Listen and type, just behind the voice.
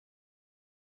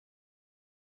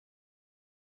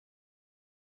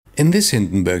In this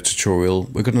Hindenburg tutorial,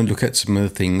 we're going to look at some of the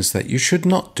things that you should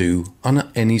not do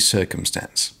under any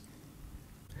circumstance.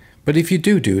 But if you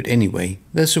do it anyway,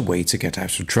 there's a way to get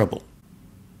out of trouble.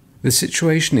 The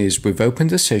situation is we've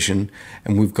opened a session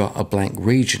and we've got a blank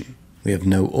region. We have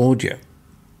no audio.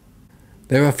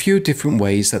 There are a few different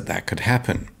ways that could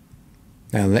happen.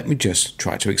 Now let me just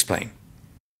try to explain.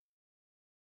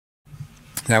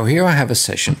 Now here I have a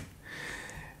session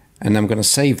and I'm going to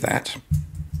save that.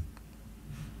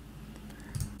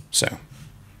 So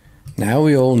now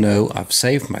we all know I've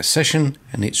saved my session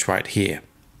and it's right here.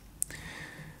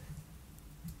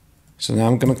 So now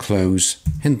I'm going to close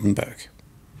Hindenburg.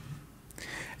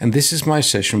 And this is my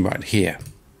session right here.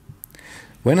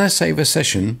 When I save a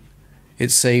session,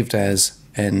 it's saved as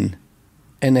an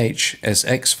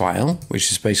NHSX file,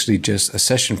 which is basically just a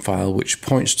session file which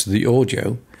points to the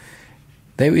audio.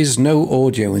 There is no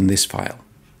audio in this file.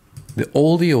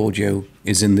 All the audio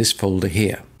is in this folder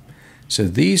here. So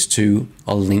these two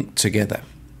are linked together.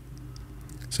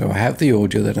 So I have the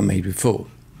audio that I made before.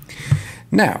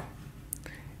 Now,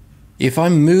 if I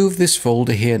move this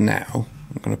folder here now,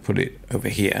 I'm going to put it over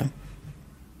here.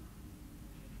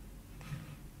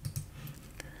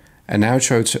 And now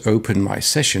try to open my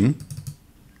session.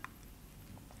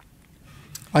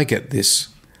 I get this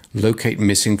Locate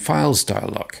Missing Files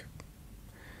dialog.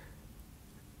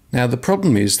 Now the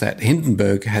problem is that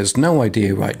Hindenburg has no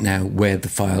idea right now where the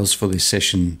files for this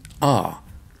session are,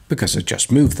 because I just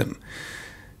moved them.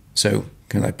 So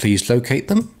can I please locate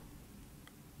them?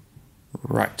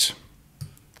 Right.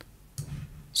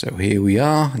 So here we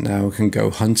are. Now I can go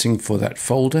hunting for that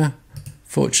folder.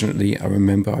 Fortunately, I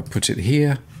remember I put it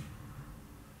here.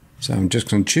 So I'm just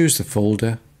going to choose the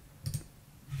folder.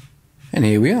 And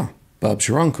here we are, Bob's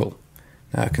Your Uncle.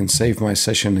 Now I can save my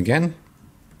session again.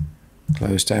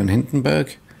 Close down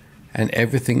Hindenburg, and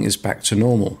everything is back to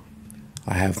normal.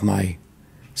 I have my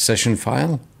session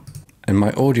file and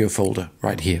my audio folder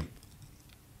right here.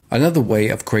 Another way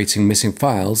of creating missing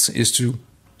files is to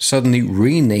suddenly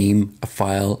rename a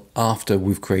file after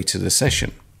we've created a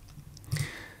session.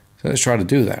 So let's try to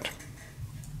do that.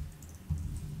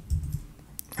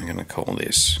 I'm going to call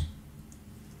this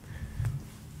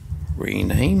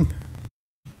rename.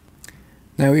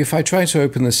 Now if I try to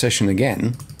open the session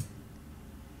again,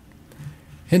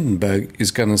 Hindenburg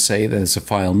is going to say there's a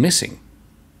file missing.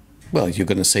 Well, you're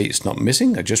going to say it's not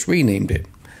missing, I just renamed it.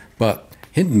 But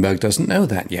Hindenburg doesn't know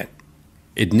that yet.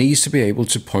 It needs to be able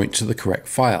to point to the correct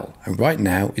file. And right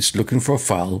now it's looking for a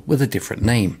file with a different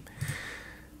name.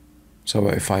 So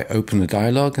if I open the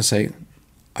dialog and say,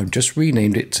 I've just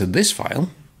renamed it to this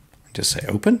file, just say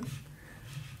open,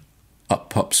 up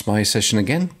pops my session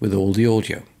again with all the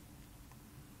audio.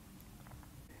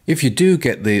 If you do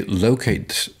get the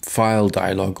locate file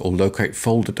dialog or locate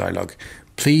folder dialog,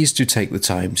 please do take the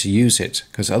time to use it,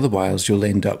 because otherwise you'll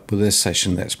end up with a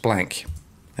session that's blank.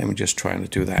 Let me just try to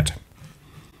do that.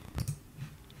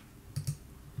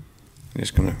 I'm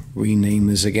just going to rename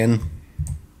this again.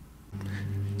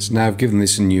 So now I've given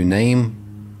this a new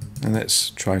name, and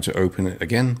let's try to open it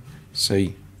again.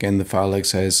 See, again the file like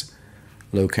says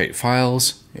locate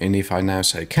files, and if I now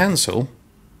say cancel,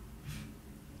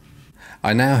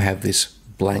 I now have this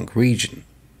blank region.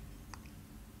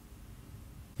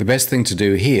 The best thing to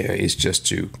do here is just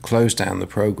to close down the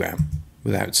program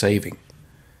without saving.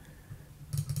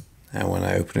 And when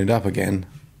I open it up again,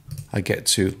 I get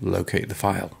to locate the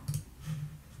file.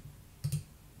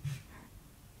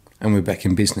 And we're back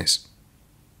in business.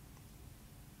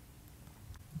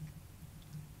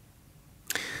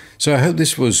 So I hope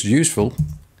this was useful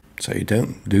so you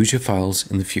don't lose your files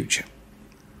in the future.